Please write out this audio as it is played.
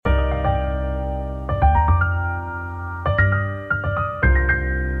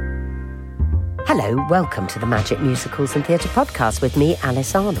Hello, welcome to the Magic Musicals and Theatre podcast with me,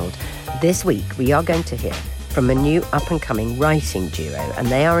 Alice Arnold. This week we are going to hear from a new up-and-coming writing duo, and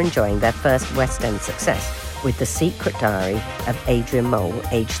they are enjoying their first West End success with The Secret Diary of Adrian Mole,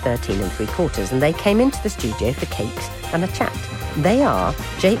 aged 13 3/4, and they came into the studio for cakes and a chat. They are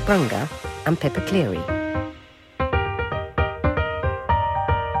Jake Brunger and Pippa Cleary.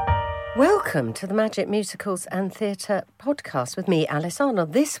 Welcome to the Magic Musicals and Theatre podcast with me, Alice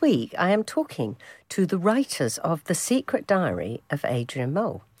Arnold. This week I am talking to the writers of The Secret Diary of Adrian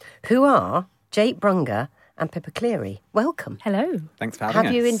Mole, who are Jake Brunger and Pippa Cleary. Welcome. Hello. Thanks for having us.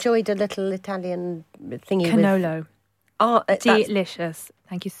 Have you enjoyed a little Italian thingy? Cannolo. That's Delicious.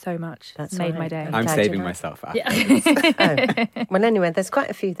 Thank you so much. That's made right. my day. I'm saving myself for Well, anyway, there's quite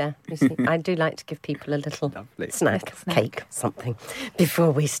a few there. You see, I do like to give people a little snack, cake, something,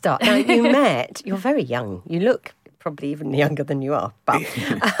 before we start. Now, you're very young. You look probably even younger than you are, but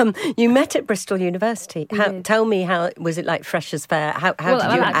you met at Bristol University. Tell me, how was it like Freshers' Fair? How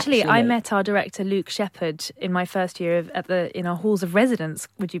did you actually I met our director, Luke Shepherd, in my first year in our halls of residence,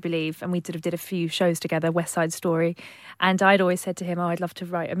 would you believe? And we did a few shows together, West Side Story. And I'd always said to him, I'd love to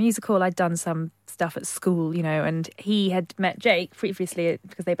write a musical. I'd done some stuff at school, and he had met Jake previously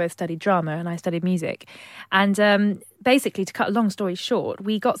because they both studied drama and I studied music. And basically, to cut a long story short,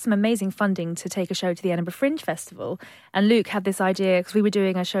 we got some amazing funding to take a show to the Edinburgh Fringe Festival. And Luke had this idea, because we were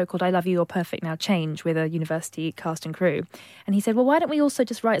doing a show called I Love You, You're Perfect, Now Change with a university cast and crew. And he said, well, why don't we also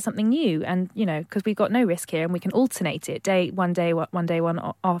just write something new? And, because we've got no risk here and we can alternate it, one day,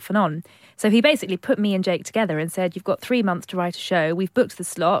 off and on. So he basically put me and Jake together and said, you've got 3 months to write a show. We've booked the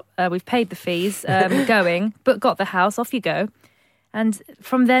slot. We've paid the fees, but got the house. Off you go. And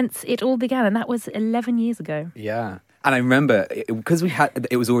from thence, it all began. And that was 11 years ago. Yeah. And I remember, because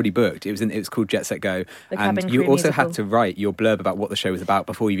it was already booked, it was called Jet, Set, Go, and you also musical. had to write your blurb about what the show was about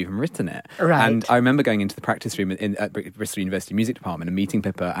before you've even written it. Right. And I remember going into the practice room at Bristol University Music Department and meeting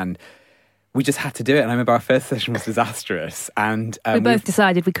Pippa, and we just had to do it. And I remember our first session was disastrous. And we both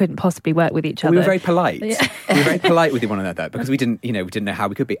decided we couldn't possibly work with each other. We were very polite. Yeah. We were very polite with one another because we didn't know how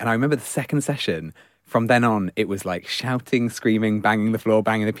we could be. And I remember the second session. From then on, it was like shouting, screaming, banging the floor,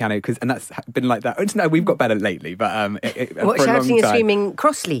 banging the piano, and that's been like that. No, we've got better lately, but what, for a shouting long and time. screaming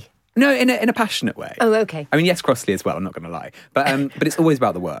crossly? No, in a passionate way. Oh, okay. I mean, yes, crossly as well. I'm not going to lie, but it's always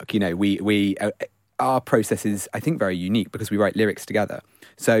about the work. Our process is, I think, very unique because we write lyrics together.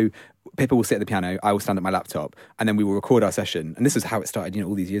 So Pippa will sit at the piano, I will stand at my laptop, and then we will record our session. And this is how it started,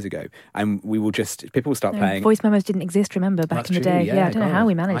 all these years ago. And Pippa will start playing. Voice memos didn't exist, remember, back in the day. Yeah, I don't know how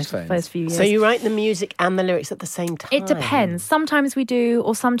we managed the first few years. So you write the music and the lyrics at the same time? It depends. Sometimes we do,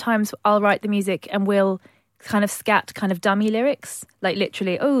 or sometimes I'll write the music and we'll kind of scat kind of dummy lyrics, like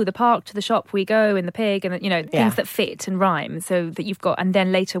literally, the park, to the shop we go, in the pig, and things that fit and rhyme, so that you've got, and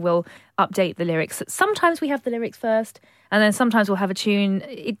then later we'll update the lyrics. Sometimes we have the lyrics first, and then sometimes we'll have a tune.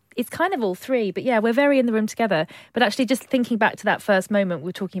 It's kind of all three, but yeah, we're very in the room together. But actually, just thinking back to that first moment, we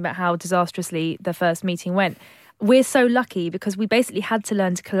were talking about how disastrously the first meeting went. We're so lucky because we basically had to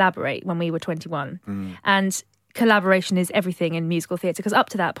learn to collaborate when we were 21. And collaboration is everything in musical theatre, because up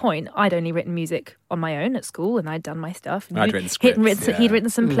to that point I'd only written music on my own at school and I'd done my stuff, and I'd written scripts, he'd written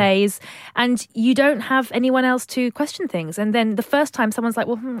some plays, and you don't have anyone else to question things. And then the first time someone's like,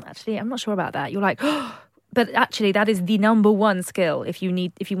 well, actually I'm not sure about that, you're like, oh. But actually that is the number one skill if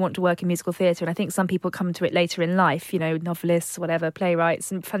you want to work in musical theatre. And I think some people come to it later in life, novelists, whatever,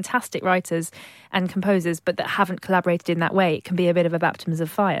 playwrights, and fantastic writers and composers, but that haven't collaborated in that way. It can be a bit of a baptism of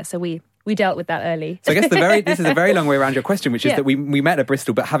fire. So we dealt with that early. So I guess this is a very long way around your question, which is that we met at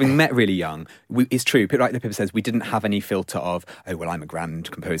Bristol, but having met really young, it's true. Like the Pippa says, we didn't have any filter of, I'm a grand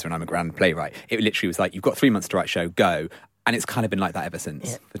composer and I'm a grand playwright. It literally was like, you've got 3 months to write a show, go. And it's kind of been like that ever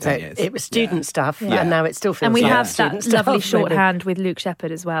since, for 10 years. It was student stuff, and now it still feels and we like have student that lovely stuff, shorthand with Luke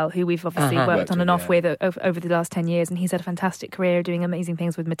Shepherd as well, who we've obviously worked on and off with over the last 10 years. And he's had a fantastic career doing amazing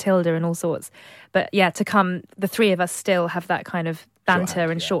things with Matilda and all sorts. But the three of us still have that kind of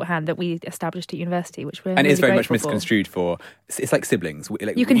banter and shorthand that we established at university, which we're and really it's very much grateful misconstrued for. It's like siblings.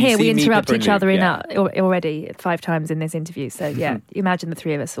 You can hear we interrupt each other in already 5 times in this interview. So imagine the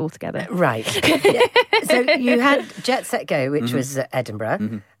three of us all together. Right. So you had Jet, Set, Go, which was at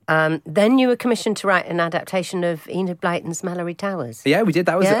Edinburgh. Then you were commissioned to write an adaptation of Enid Blyton's Mallory Towers. Yeah, we did.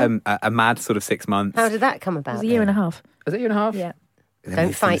 That was a mad sort of 6 months. How did that come about? It was a year and a half. Was it a year and a half? Yeah.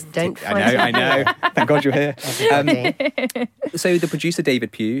 Don't fight. I know. Thank God you're here. So the producer,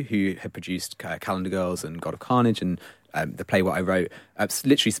 David Pugh, who had produced Calendar Girls and God of Carnage and the play what I wrote,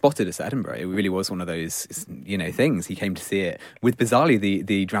 literally spotted us at Edinburgh. It really was one of those, things. He came to see it with, bizarrely,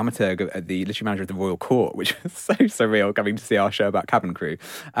 the dramaturg, the literary manager of the Royal Court, which was so surreal, coming to see our show about cabin crew.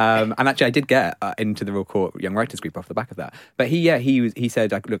 And actually, I did get into the Royal Court Young Writers Group off the back of that. But he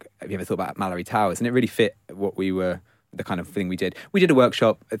said, like, look, have you ever thought about Mallory Towers? And it really fit what we were, the kind of thing we did. We did a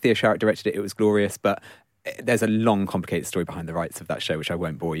workshop. Thea Sharrock directed it. It was glorious, but there's a long, complicated story behind the rights of that show, which I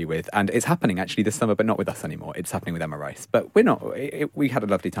won't bore you with. And it's happening actually this summer, but not with us anymore. It's happening with Emma Rice. But we're not. We had a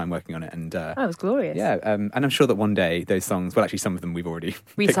lovely time working on it, and it was glorious. Yeah, and I'm sure that one day those songs, well, actually, some of them we've already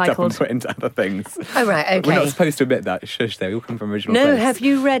picked up and put into other things. Oh right, okay. We're not supposed to admit that. Shush, they all come from original. No, place. have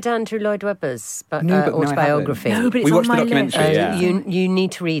you read Andrew Lloyd Webber's autobiography? No, but it's we on watched the my documentary. list. Yeah. You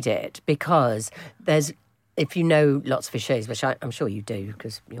need to read it, because there's. If you know lots of his shows, which I'm sure you do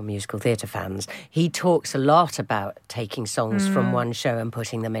because you're musical theatre fans, he talks a lot about taking songs from one show and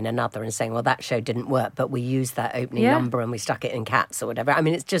putting them in another and saying, well, that show didn't work, but we used that opening number and we stuck it in Cats or whatever. I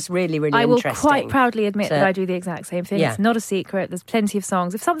mean, it's just really, really interesting. I will quite proudly admit that I do the exact same thing. Yeah. It's not a secret. There's plenty of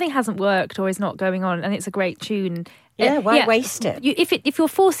songs. If something hasn't worked or is not going on and it's a great tune... why waste it? If you're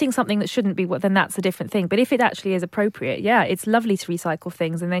forcing something that shouldn't be, then that's a different thing. But if it actually is appropriate, it's lovely to recycle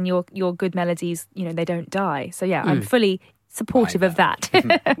things, and then your good melodies, they don't die. So I'm fully supportive of that.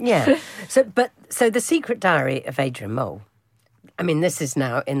 Yeah. So the Secret Diary of Adrian Mole. I mean, this is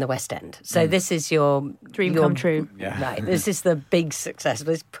now in the West End. So this is your dream come true. Yeah. Right. This is the big success.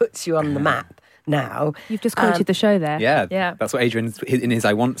 This puts you on the map now. You've just quoted the show there. Yeah. That's what Adrian, in his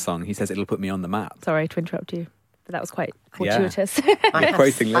I Want song, he says it'll put me on the map. Sorry to interrupt you. But that was quite fortuitous.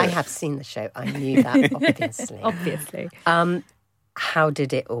 I have seen the show. I knew that, obviously. Obviously. How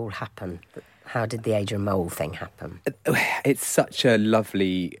did it all happen? How did the Adrian Mole thing happen? It's such a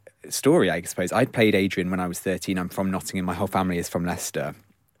lovely story, I suppose. I played Adrian when I was 13. I'm from Nottingham. My whole family is from Leicester.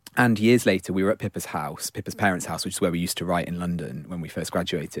 And years later, we were at Pippa's parents' house, which is where we used to write in London when we first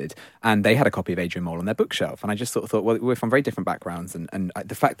graduated. And they had a copy of Adrian Mole on their bookshelf. And I just sort of thought, well, we're from very different backgrounds. And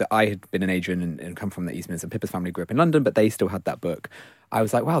the fact that I had been an Adrian and come from the East Midlands, and Pippa's family grew up in London, but they still had that book. I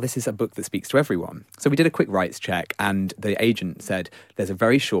was like, wow, this is a book that speaks to everyone. So we did a quick rights check, and the agent said, there's a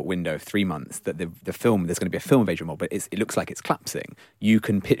very short window of 3 months that the film, there's going to be a film of Adrian Mole, but it looks like it's collapsing. You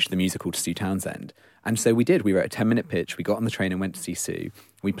can pitch the musical to Sue Townsend. And so we did. We wrote a 10-minute pitch. We got on the train and went to see Sue.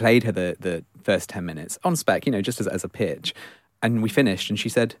 We played her the first 10 minutes on spec, just as a pitch. And we finished, and she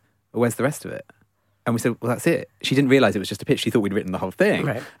said, well, where's the rest of it? And we said, well, that's it. She didn't realise it was just a pitch. She thought we'd written the whole thing.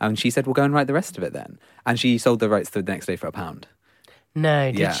 Right. And she said, well, go and write the rest of it then. And she sold the rights the next day for £1.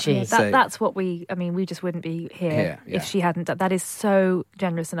 No, did she? Yeah, that's what we just wouldn't be here if she hadn't done. That is so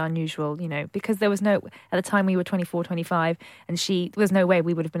generous and unusual, because there was at the time we were 24, 25, and there was no way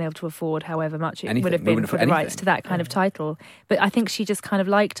we would have been able to afford however much it would have been for the rights to that kind of title. But I think she just kind of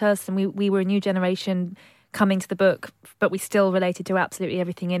liked us, and we were a new generation coming to the book, but we still related to absolutely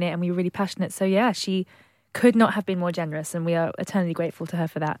everything in it, and we were really passionate. So she could not have been more generous, and we are eternally grateful to her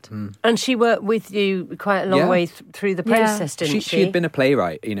for that. And she worked with you quite a long way through the process, didn't she? She had been a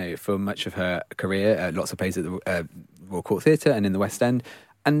playwright, for much of her career, lots of plays at the Royal Court Theatre and in the West End.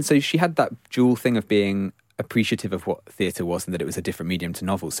 And so she had that dual thing of being appreciative of what theatre was and that it was a different medium to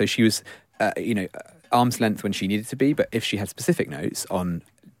novels. So she was, arm's length when she needed to be, but if she had specific notes on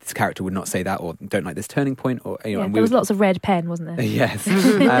this character would not say that, or don't like this turning point, or there was lots of red pen, wasn't there? Yes,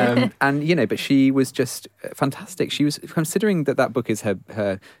 but she was just fantastic. She was, considering that book is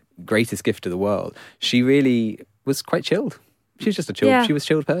her greatest gift to the world. She really was quite chilled. She was just a chilled. She was a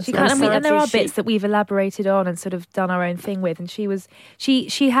chilled person. And there are bits that we've elaborated on and sort of done our own thing with. And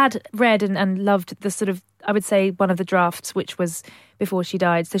she had read and loved the sort of, I would say, one of the drafts, which was before she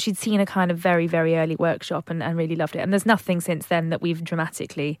died. So she'd seen a kind of very, very early workshop and really loved it. And there's nothing since then that we've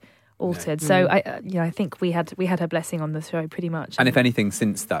dramatically altered. No. So I think we had her blessing on the show pretty much. And if anything,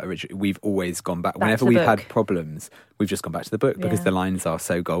 since that we've always gone back. Whenever we've had problems, we've just gone back to the book because the lines are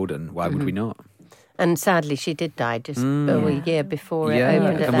so golden. Why would we not? And sadly, she did die just a year before it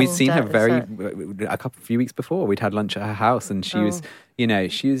opened. And we'd seen her a few weeks before. We'd had lunch at her house, and she was,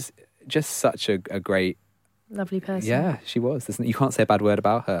 she was just such a great, lovely person. Yeah, she was. You can't say a bad word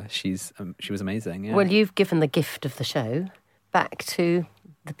about her. She was amazing. Yeah. Well, you've given the gift of the show back to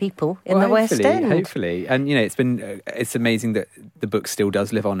the people in the West End. Hopefully. And, it's amazing that the book still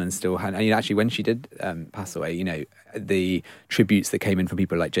does live on and still... actually, when she did pass away, the tributes that came in from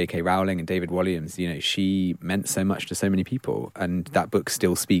people like J.K. Rowling and David Walliams, she meant so much to so many people. And that book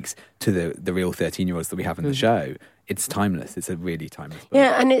still speaks to the real 13-year-olds that we have in the show. It's timeless. It's a really timeless book.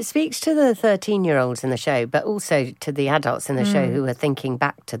 Yeah, and it speaks to the 13-year-olds in the show, but also to the adults in the show who are thinking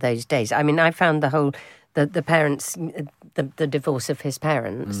back to those days. I mean, I found the parents, the divorce of his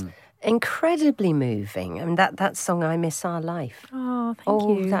parents, incredibly moving. I mean, that song, I Miss Our Life. Oh,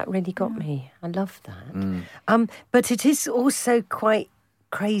 thank you. That really got me. I love that. But it is also quite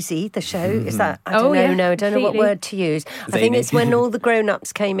crazy, the show. Is that, I don't know what word to use. Zany. I think it's when all the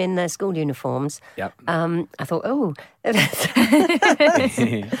grown-ups came in their school uniforms. Yep. I thought, and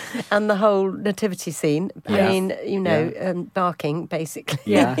the whole nativity scene playing, barking, basically.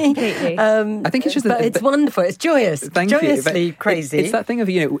 Yeah, completely. I think it's just... But it's wonderful. It's joyous. Joyously crazy. It's that thing of,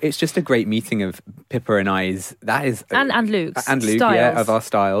 it's just a great meeting of Pippa and I's, that is... And Luke's And Luke, styles. of our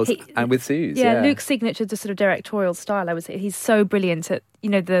styles, and with Sue's. Yeah, Luke's signature, the sort of directorial style, I would say. He's so brilliant at,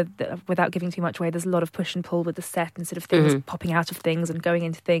 the without giving too much away, there's a lot of push and pull with the set and sort of things popping out of things and going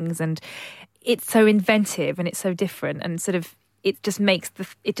into things, and it's so inventive and it's so different, and sort of it just makes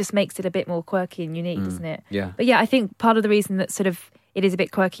it a bit more quirky and unique, doesn't it? Yeah. But yeah, I think part of the reason that sort of it is a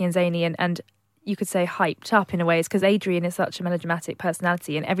bit quirky and zany and you could say hyped up in a way is because Adrian is such a melodramatic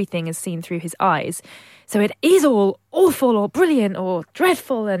personality and everything is seen through his eyes. So it is all awful or brilliant or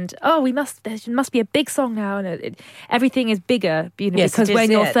dreadful and there must be a big song now, and everything is bigger, because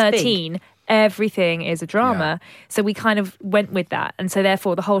when you're 13 everything is a drama. Yeah. So we kind of went with that. And so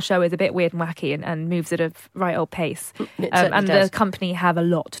therefore the whole show is a bit weird and wacky and moves at a right old pace. And the company have a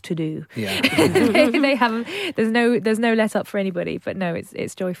lot to do. Yeah. they have, there's no let up for anybody, but no,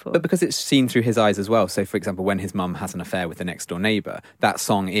 it's joyful. But because it's seen through his eyes as well. So for example, when his mum has an affair with the next door neighbour, that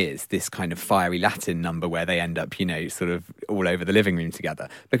song is this kind of fiery Latin number where they end up, sort of all over the living room together.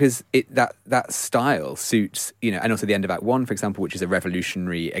 Because that style suits, and also the end of Act 1, for example, which is a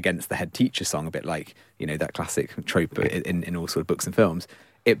revolutionary against the head teacher song, a bit like that classic trope in all sort of books and films.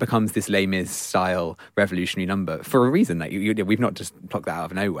 It becomes this Les Mis style revolutionary number for a reason. That we've not just plucked that out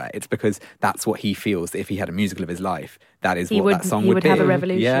of nowhere. It's because that's what he feels that if he had a musical of his life, that is what that song would be. He would have a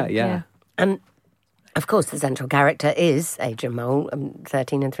revolution. Yeah. And of course, the central character is Adrian Mole,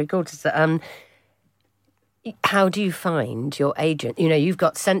 13 3/4. How do you find your agent? You've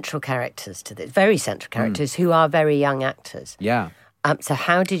got central characters to this, very central characters who are very young actors. Yeah. So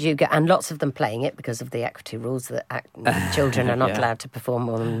how did you get, and lots of them playing it because of the equity rules that children are not allowed to perform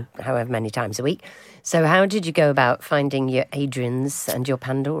more than however many times a week. So how did you go about finding your Adrians and your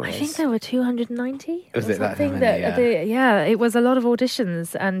Pandoras? I think there were 290. Was it that many? It was a lot of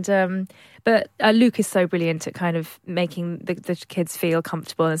auditions, and but Luke is so brilliant at kind of making the kids feel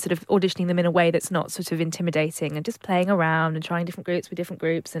comfortable and sort of auditioning them in a way that's not sort of intimidating and just playing around and trying different groups with different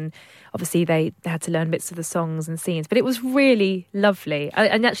groups. And obviously they had to learn bits of the songs and scenes, but it was really lovely.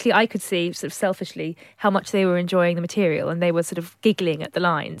 And actually I could see sort of selfishly how much they were enjoying the material, and they were sort of giggling at the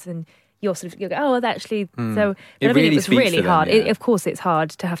lines, and you go, oh, well, actually, so it was really hard. Yeah. Of course, it's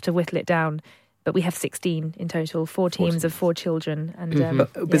hard to have to whittle it down, but we have 16 in total, 4 teams of 4 children. And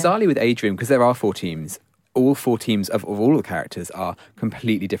but bizarrely with Adrian, because there are 4 teams, all 4 teams of all the characters are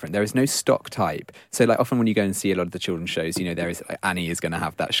completely different. There is no stock type. So like often when you go and see a lot of the children's shows, there is Annie is going to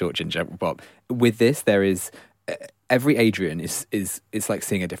have that short ginger bob. With this, there is... every Adrian is like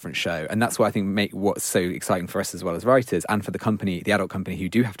seeing a different show, and that's what I think make what's so exciting for us as well as writers, and for the company, the adult company who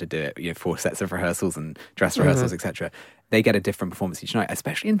do have to do it. 4 sets of rehearsals and dress rehearsals, etc. They get a different performance each night.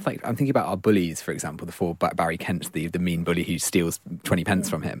 Especially in I'm thinking about our bullies, for example, the 4 Barry Kents, the mean bully who steals 20 pence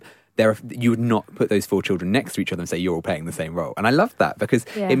from him. You would not put those 4 children next to each other and say you're all playing the same role, and I love that because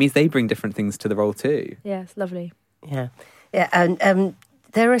it means they bring different things to the role too. Yeah, it's lovely. Yeah, and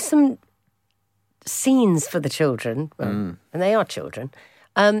there are some scenes for the children, and they are children,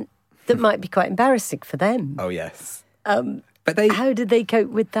 that might be quite embarrassing for them. Oh yes. But how did they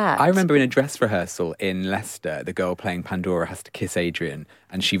cope with that? I remember in a dress rehearsal in Leicester, the girl playing Pandora has to kiss Adrian,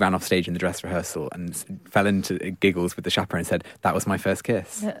 and she ran off stage in the dress rehearsal and fell into giggles with the chaperone and said, "That was my first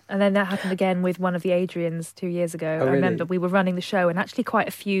kiss." And then that happened again with one of the Adrians 2 years ago. Oh, I remember really? we were running the show, and actually quite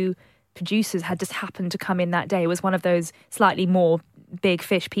a few producers had just happened to come in that day. It was one of those slightly more big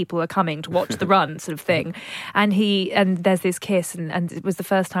fish people are coming to watch the run sort of thing, and there's this kiss, and it was the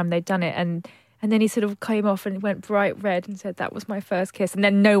first time they'd done it, and then he sort of came off and went bright red and said, "That was my first kiss," and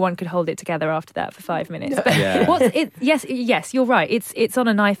then no one could hold it together after that for 5 minutes. But yes, you're right, it's on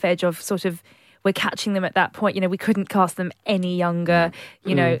a knife edge of sort of, we're catching them at that point. We couldn't cast them any younger,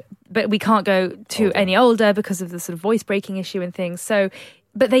 but we can't go to any older because of the sort of voice breaking issue and things. So,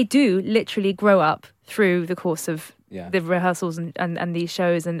 but they do literally grow up through the course of the rehearsals and these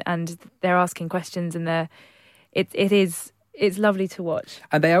shows, and they're asking questions, and it's lovely to watch.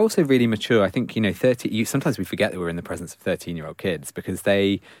 And they are also really mature. I think, 30. Sometimes we forget that we're in the presence of 13-year-old kids because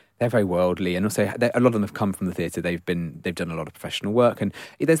they're very worldly, and also a lot of them have come from the theatre. They've done a lot of professional work, and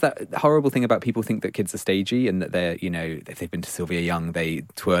there's that horrible thing about people think that kids are stagey and that they're, if they've been to Sylvia Young, they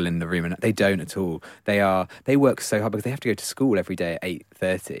twirl in the room, and they don't at all. They work so hard because they have to go to school every day at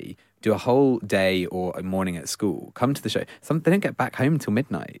 8:30. do a whole day or a morning at school, come to the show. They don't get back home till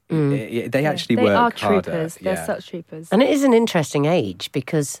midnight. They actually they work are harder. troopers. They're such troopers. And it is an interesting age,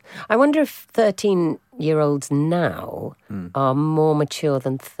 because I wonder if 13-year-olds now are more mature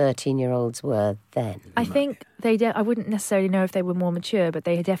than 13-year-olds were then. I think I wouldn't necessarily know if they were more mature, but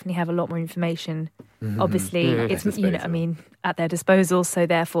they definitely have a lot more information. Obviously, it's at their disposal, so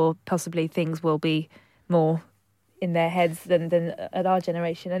therefore possibly things will be more in their heads than at our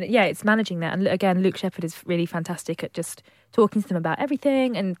generation. And it's managing that. And again, Luke Shepherd is really fantastic at just talking to them about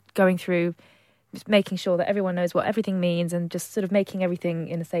everything and going through, just making sure that everyone knows what everything means and just sort of making everything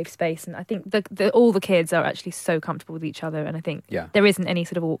in a safe space. And I think all the kids are actually so comfortable with each other, and I think there isn't any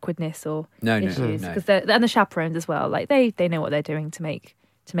sort of awkwardness or issues. No. And the chaperones as well, like they know what they're doing to make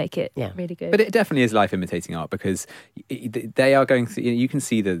it really good. But it definitely is life imitating art, because they are going through, you can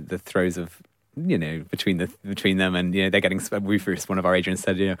see the throes of, between them, and they're getting. One of our agents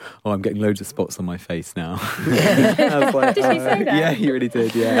said, I'm getting loads of spots on my face now. I was like, did she say that? Yeah, he really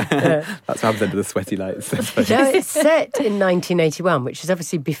did. Yeah, that's what happens under the sweaty lights. Now, it's set in 1981, which is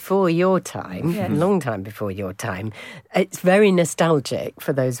obviously before your time, a long time before your time. It's very nostalgic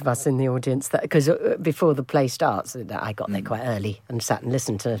for those of us in the audience, because before the play starts, I got there quite early and sat and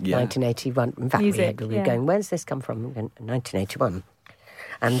listened to 1981. In fact, we were going, where's this come from? 1981.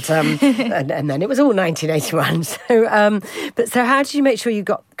 And and then it was all 1981. So how did you make sure you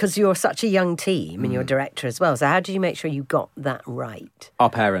got, because you're such a young team and you're a director as well, so how did you make sure you got that right?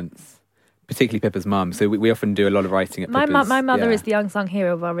 Our parents, particularly Pippa's mum. So we often do a lot of writing at Pippa's. My mother is the unsung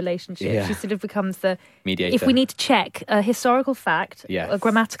hero of our relationship. Yeah. She sort of becomes the mediator. If we need to check a historical fact, a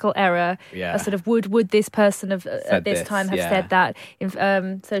grammatical error, a sort of would this person of at this time have said that?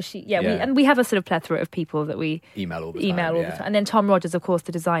 So she, we have a sort of plethora of people that we email all the time. And then Tom Rogers, of course,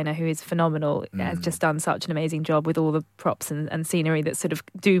 the designer, who is phenomenal, has just done such an amazing job with all the props and scenery that sort of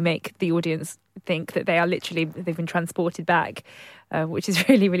do make the audience think that they've been transported back, which is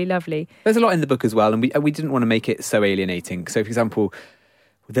really, really lovely. There's a lot in the book as well, and we didn't want to make it so alienating. So, for example,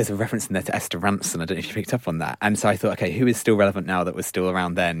 there's a reference in there to Esther Rantzen. I don't know if you picked up on that. And so I thought, okay, who is still relevant now that was still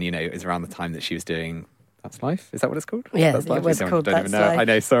around then? It was around the time that she was doing That's Life? Is that what it's called? Yeah, That's Life? it was called That's Life. I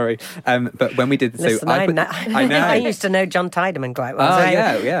know, sorry. But when we did... Listen, I know. I used to know John Tiedemann quite well.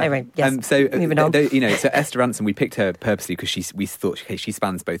 Anyway, yes, moving on. So Esther Rantzen, we picked her purposely because we thought she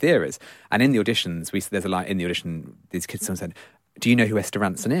spans both eras. And in the auditions, there's a line in the audition, these kids, someone said, do you know who Esther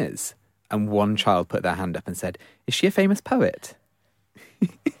Rantzen is? And one child put their hand up and said, is she a famous poet?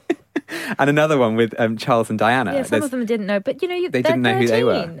 And another one with Charles and Diana. Yeah, some of them didn't know, but they didn't know who they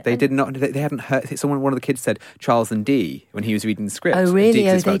were. They did not. They hadn't heard. One of the kids said Charles and Dee when he was reading the script. Oh, really?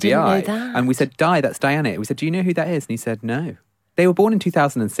 They didn't know that. And we said, Di, that's Diana. We said, do you know who that is? And he said, no. They were born in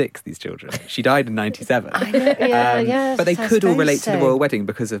 2006, these children. She died in 97. But they could all relate to the royal wedding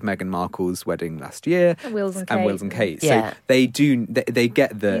because of Meghan Markle's wedding last year. And Wills and Kate. So they do, they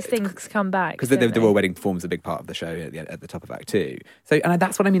get the... These things come back. Because the royal wedding forms a big part of the show at the top of Act 2. So, and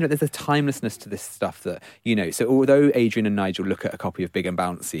that's what I mean, there's a timelessness to this stuff that, so although Adrian and Nigel look at a copy of Big and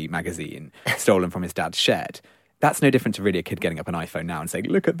Bouncy magazine stolen from his dad's shed, that's no different to really a kid getting up an iPhone now and saying,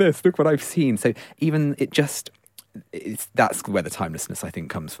 look at this, look what I've seen. So even that's where the timelessness, I think,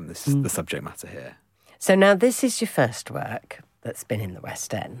 comes from the subject matter here. So now this is your first work that's been in the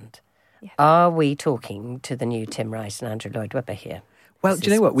West End. Yeah. Are we talking to the new Tim Rice and Andrew Lloyd Webber here? Well, do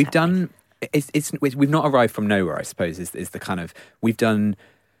you know what we've done? We've not arrived from nowhere, I suppose. Is the kind of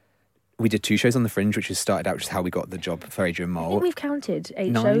we did 2 shows on the Fringe, which started out just how we got the job for Adrian Mole. I think we've counted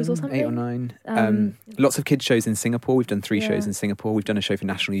 8 shows or something. 8 or 9. Lots of kids shows in Singapore. We've done 3 shows in Singapore. We've done a show for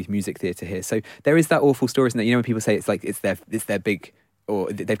National Youth Music Theatre here. So there is that awful story, isn't there? When people say it's their big... Or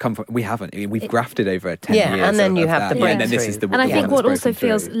they've come from... We haven't. We've grafted over 10 years. Yeah, and then you have the breakthrough. And then this is the And I think what also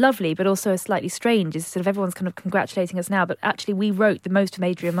feels through. lovely, but also slightly strange, is sort of everyone's kind of congratulating us now, but actually we wrote the most of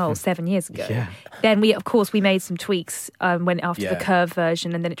Adrian Mole 7 years ago. Yeah. Then we made some tweaks after the Curve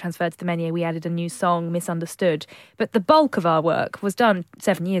version, and then it transferred to the Menier. We added a new song, Misunderstood. But the bulk of our work was done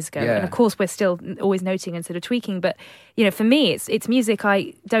 7 years ago. Yeah. And of course we're still always noting and sort of tweaking, but for me it's music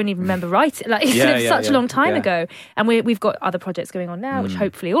I don't even remember writing. It's such a long time ago. And we've got other projects going on now, which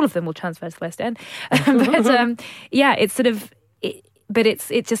hopefully all of them will transfer to the West End. It's sort of... But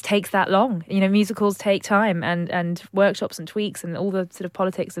it just takes that long. Musicals take time and workshops and tweaks and all the sort of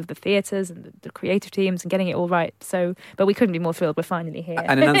politics of the theatres and the creative teams and getting it all right. So, but we couldn't be more thrilled. We're finally here.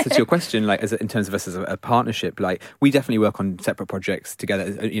 And in answer to your question, in terms of us as a partnership, we definitely work on separate projects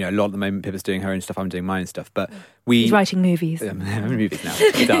together. A lot at the moment, Pippa's doing her own stuff, I'm doing my own stuff. But he's writing movies. Movies now,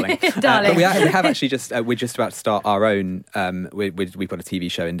 darling. Darling. But we have actually we're just about to start our own. We've got a TV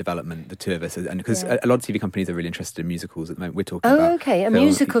show in development, the two of us, and because a lot of TV companies are really interested in musicals at the moment. We're talking about Okay, a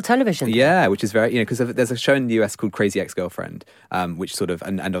musical television. Yeah, which is very, because there's a show in the US called Crazy Ex-Girlfriend, which sort of,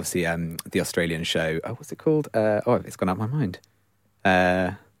 and obviously the Australian show, what's it called? It's gone out of my mind.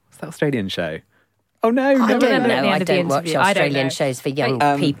 What's that Australian show? Oh, no. I don't know. at the I end of the don't watch interview. Australian shows for young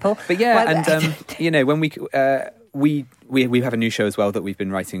people. But yeah, when we have a new show as well that we've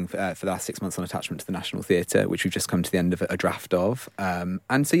been writing for the last 6 months on attachment to the National Theatre, which we've just come to the end of a draft of.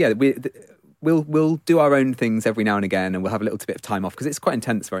 And so, yeah, we'll do our own things every now and again, and we'll have a little bit of time off because it's quite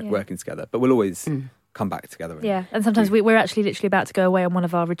intense working together. But we'll always come back together. And sometimes we're actually literally about to go away on one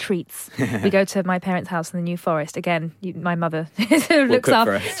of our retreats. We go to my parents' house in the New Forest. Again, my mother looks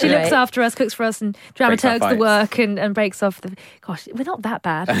after us, cooks for us, and dramaturgs the work and breaks off the. Gosh, we're not that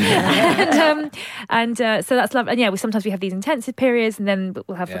bad. So that's lovely. And sometimes we have these intensive periods, and then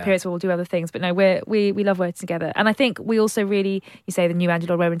we'll have periods where we'll do other things. But no, we love working together, and I think we also really, you say the new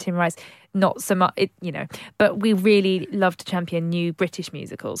Angela Rowe and Tim Rice, not so much, but we really love to champion new British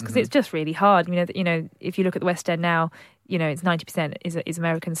musicals because it's just really hard. If you look at the West End now, it's 90% is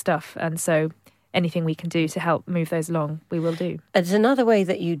American stuff, and so anything we can do to help move those along, we will do. There's another way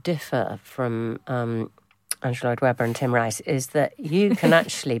that you differ from Angela Lloyd Webber and Tim Rice is that you can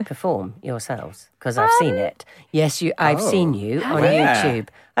actually perform yourselves, because I've seen it. Yes, I've seen you on YouTube.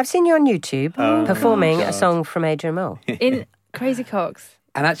 I've seen you on YouTube performing a song from Adrian Mole in Crazy Cox.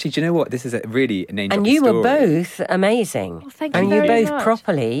 And actually, do you know what? This is a really name-dropping And you story. were both amazing. Well, thank you and very you both much.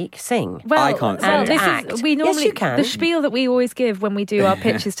 properly sing. Well, I can't sing. And this act. Is, we normally, yes, you can. The spiel that we always give when we do our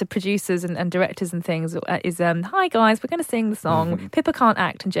pitches to producers and directors and things is, hi guys, we're going to sing the song. Pippa can't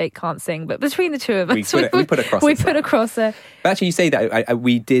act and Jake can't sing, but between the two of us, we put across a... But actually, you say that,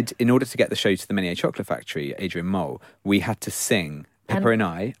 we did, in order to get the show to the Menier Chocolate Factory, Adrian Mole, we had to sing, Pippa and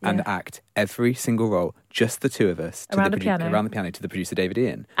I, and act every single role, just the two of us, around the piano to the producer David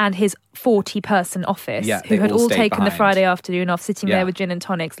Ian. And his 40-person office, who had all taken behind. the Friday afternoon off, sitting there with gin and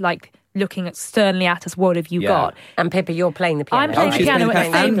tonics, like looking sternly at us, what have you got? And Pippa, you're playing the piano. I'm playing the piano at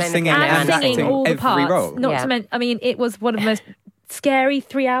the same and singing and singing all the every parts. role. Not to mention, it was one of the most scary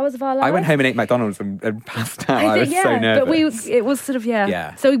 3 hours of our lives. I went home and ate McDonald's and passed out. I was so nervous. But it was sort of,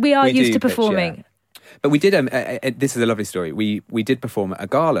 So we are used to performing. But we did, this is a lovely story, we did perform at a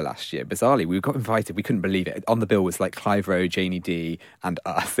gala last year, bizarrely. We got invited, we couldn't believe it. On the bill was like Clive Rowe, Janie D and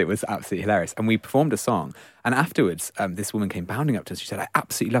us. It was absolutely hilarious. And we performed a song. And afterwards, this woman came bounding up to us. She said, I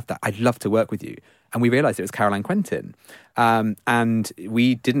absolutely love that. I'd love to work with you. And we realised it was Caroline Quentin. And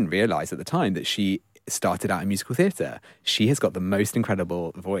we didn't realise at the time that she started out in musical theatre. She has got the most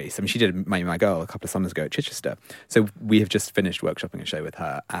incredible voice. I mean, she did My Girl a couple of summers ago at Chichester. So we have just finished workshopping a show with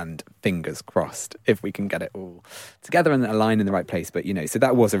her, and fingers crossed if we can get it all together and align in the right place. But, so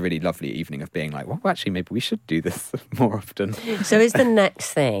that was a really lovely evening of being like, well, actually, maybe we should do this more often. So is the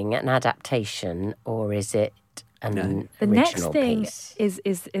next thing an adaptation, or is it the next thing piece?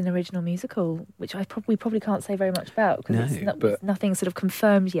 is an original musical, which we probably can't say very much about because it's nothing sort of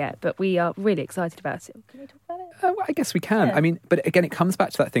confirmed yet, but we are really excited about it. Can we talk about it? Well, I guess we can. Yeah. I mean, but again, it comes back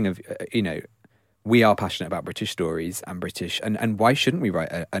to that thing of, we are passionate about British stories and and why shouldn't we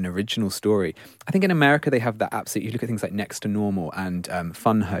write an original story? I think in America they have that absolutely, you look at things like Next to Normal and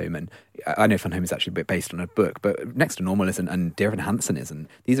Fun Home, and I know Fun Home is actually based on a book, but Next to Normal isn't, and Dear Evan Hansen isn't.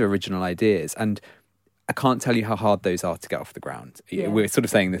 These are original ideas, and I can't tell you how hard those are to get off the ground. Yeah. We're sort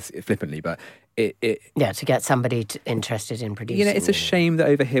of saying this flippantly, but to get somebody interested in producing. It's a shame that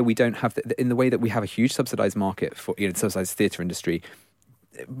over here we don't have, in the way that we have a huge subsidised market for, the subsidised theatre industry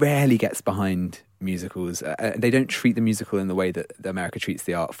rarely gets behind musicals. They don't treat the musical in the way that America treats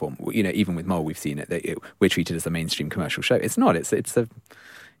the art form. Even with Mole, we've seen it. We're treated as a mainstream commercial show. It's not.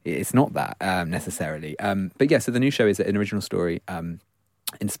 It's not that necessarily. But yeah, so the new show is an original story.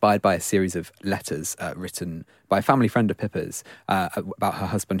 Inspired by a series of letters written by a family friend of Pippa's about her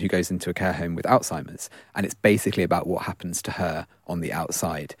husband who goes into a care home with Alzheimer's. And it's basically about what happens to her on the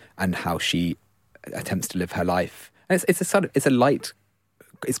outside and how she attempts to live her life. And it's a light,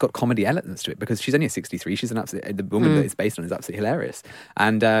 it's got comedy elements to it because she's only 63. She's the woman that it's based on is absolutely hilarious.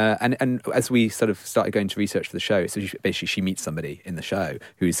 And as we sort of started going to research for the show, so she meets somebody in the show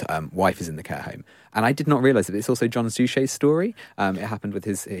whose wife is in the care home. And I did not realise that it's also John Suchet's story. It happened with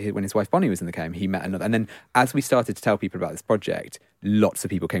when his wife Bonnie was in the care home. He met another, and then as we started to tell people about this project, lots of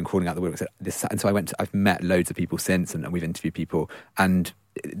people came crawling out the woodwork and said this. And so I've met loads of people since, and we've interviewed people, and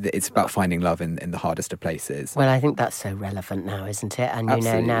it's about finding love in the hardest of places. Well, I think that's so relevant now, isn't it? And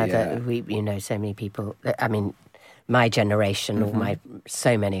that we, so many people. I mean, my generation,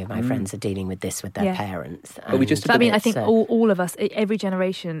 so many of my friends are dealing with this with their parents. But we just. I think all of us, every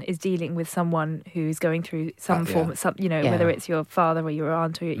generation is dealing with someone who's going through some form, whether it's your father or your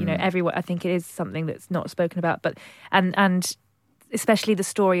aunt or everyone. I think it is something that's not spoken about, but and especially the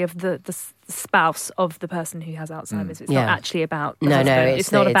story of the spouse of the person who has Alzheimer's. It's not actually about the husband.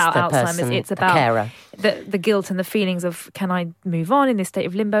 It's not about Alzheimer's. Person, it's about carer. the guilt and the feelings of, can I move on in this state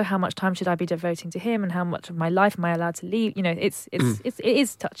of limbo? How much time should I be devoting to him? And how much of my life am I allowed to leave? You know, it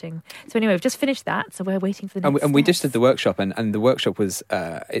is touching. So anyway, we've just finished that, so we're waiting for the next and we just did the workshop, and the workshop was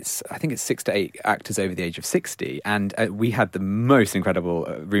I think it's 6 to 8 actors over the age of 60, and we had the most incredible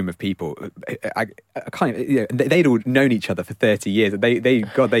room of people. I can't, they'd all known each other for 30 years.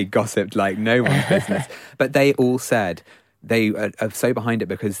 They gossiped like no one's business. But they all said they are so behind it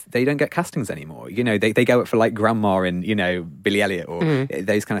because they don't get castings anymore. You know, they go up for like Grandma in, Billy Elliot or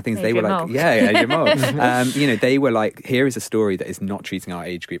those kind of things. Adrian They were Mole. like, Adrian Mole. They were like, here is a story that is not treating our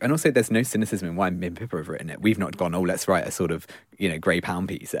age group. And also there's no cynicism in why me and Pippa have written it. We've not gone, let's write a sort of, grey pound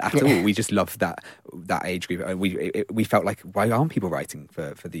piece at all. We just loved that age group. We felt like, why aren't people writing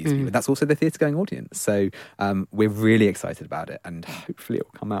for these people? That's also the theatre going audience. So we're really excited about it, and hopefully it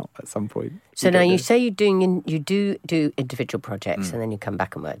will come out at some point. So now you say you do individual projects and then you come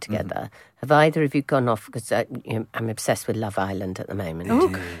back and work together. Have either of you gone off, because I'm obsessed with Love Island at the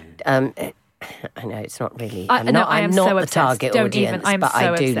moment. I know it's not really. I'm not so the obsessed. target audience, but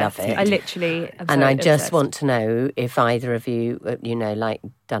I do love it. I literally am and so I just obsessed. want to know if either of you, like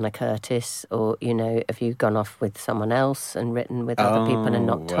Dana Curtis, or have you gone off with someone else and written with other people and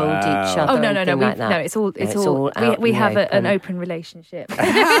not told each other? Oh no, like that? No, it's all. We have an open relationship.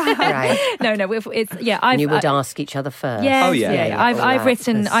 Right. No, it's you would ask each other first. Yes, I've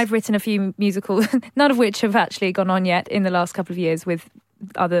Right. written a few musicals, none of which have actually gone on yet in the last couple of years with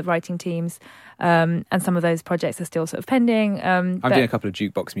other writing teams, and some of those projects are still sort of pending. I'm doing a couple of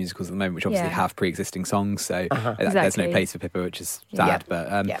jukebox musicals at the moment, which obviously have pre-existing songs, so there's no place for Pippa, which is sad.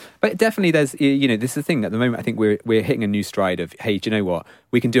 But definitely there's, this is the thing. At the moment, I think we're hitting a new stride of, hey, do you know what?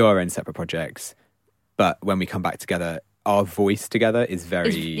 We can do our own separate projects, but when we come back together, our voice together is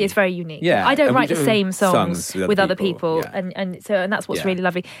very... It's very unique. Yeah. I don't write the same songs with other people. Yeah. And that's what's really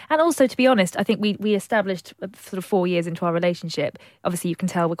lovely. And also, to be honest, I think we established sort of 4 years into our relationship. Obviously, you can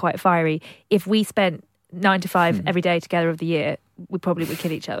tell we're quite fiery. If we spent 9 to 5 every day together of the year, we probably would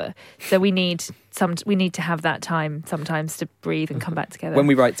kill each other. So we need to have that time sometimes to breathe and come back together. When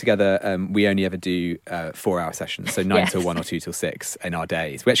we write together, we only ever do 4-hour sessions, so 9 till 1 or 2 till 6 in our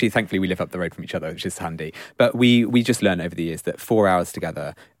days. We actually, thankfully, we live up the road from each other, which is handy. But we just learned over the years that 4 hours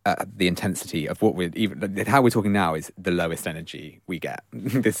together, the intensity of what how we're talking now is the lowest energy we get.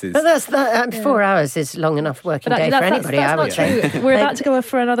 This is... But 4 hours is long enough working day for anybody, I would say. We're about to go off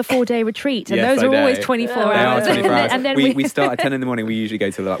for another 4-day retreat, and Yes, those are always 24 hours. They are 24 hours. And then we start at 10 in the morning. We usually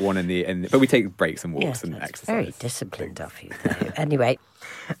go till like 1 in the... But we take breaks and walks and exercise. Very disciplined of you, though. Anyway,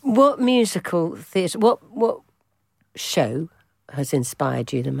 what musical theatre, what show has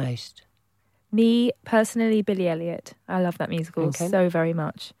inspired you the most? Me, personally, Billy Elliot. I love that musical so very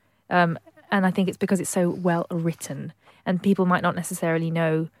much. And I think it's because it's so well written, and people might not necessarily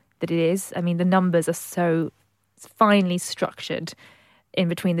know that it is. I mean, the numbers are so finely structured in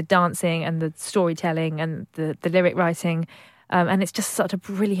between the dancing and the storytelling and the lyric writing. And it's just such a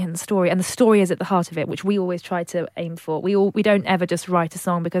brilliant story, and the story is at the heart of it, which we always try to aim for. We don't ever just write a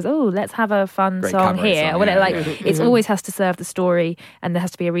song because let's have a fun song here. Or it always has to serve the story, and there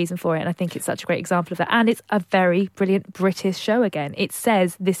has to be a reason for it. And I think it's such a great example of that. And it's a very brilliant British show again. It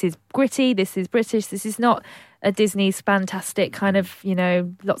says this is gritty, this is British, this is not a Disney's fantastic kind of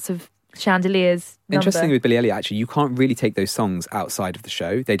lots of chandeliers number. Interestingly with Billy Elliot, actually, you can't really take those songs outside of the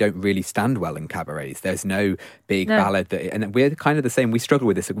show. They don't really stand well in cabarets. There's no big ballad and we're kind of the same. We struggle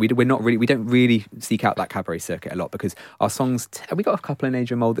with this. We don't really seek out that cabaret circuit a lot because our songs, we got a couple in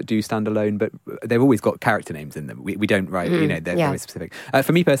Adrian Mole that do stand alone, but they've always got character names in them. We don't write, they're very specific.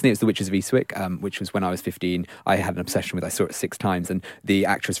 For me personally, it's The Witches of Eastwick, which was when I was 15. I had an obsession with. I saw it 6 times, and the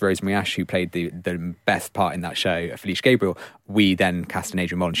actress Rosemary Ash, who played the best part in that show, Felicia Gabriel, we then cast an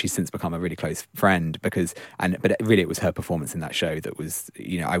Adrian Mole, and she's since become a really close friend but really it was her performance in that show that was,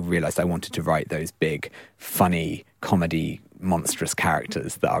 I realised I wanted to write those big, funny, comedy, monstrous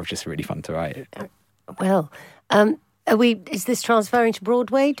characters that are just really fun to write. Well, is this transferring to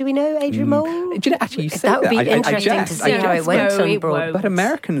Broadway? Do we know, Adrian Mole? Do you know, actually, you say that would be interesting to see how it went on Broadway. But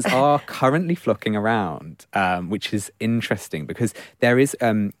Americans are currently flocking around, which is interesting because there is,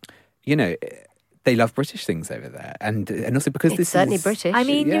 they love British things over there, and also because it's certainly British. I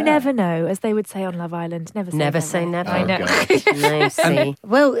mean, you never know, as they would say on Love Island. Never say never. I know. Oh, no, see.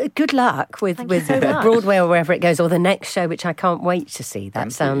 Well, good luck with Broadway or wherever it goes, or the next show, which I can't wait to see.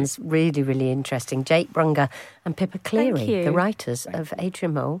 That sounds really, really interesting. Jake Brunger and Pippa Cleary, the writers of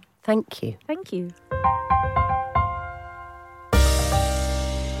Adrian Mole. Thank you. Thank you.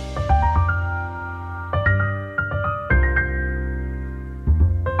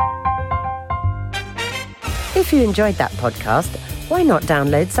 if you enjoyed that podcast, why not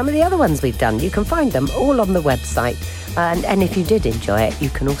download some of the other ones we've done? You can find them all on the website. And if you did enjoy it, you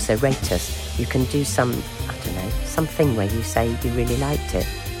can also rate us. You can do something where you say you really liked it.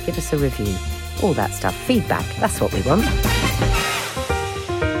 Give us a review. All that stuff. Feedback. That's what we want.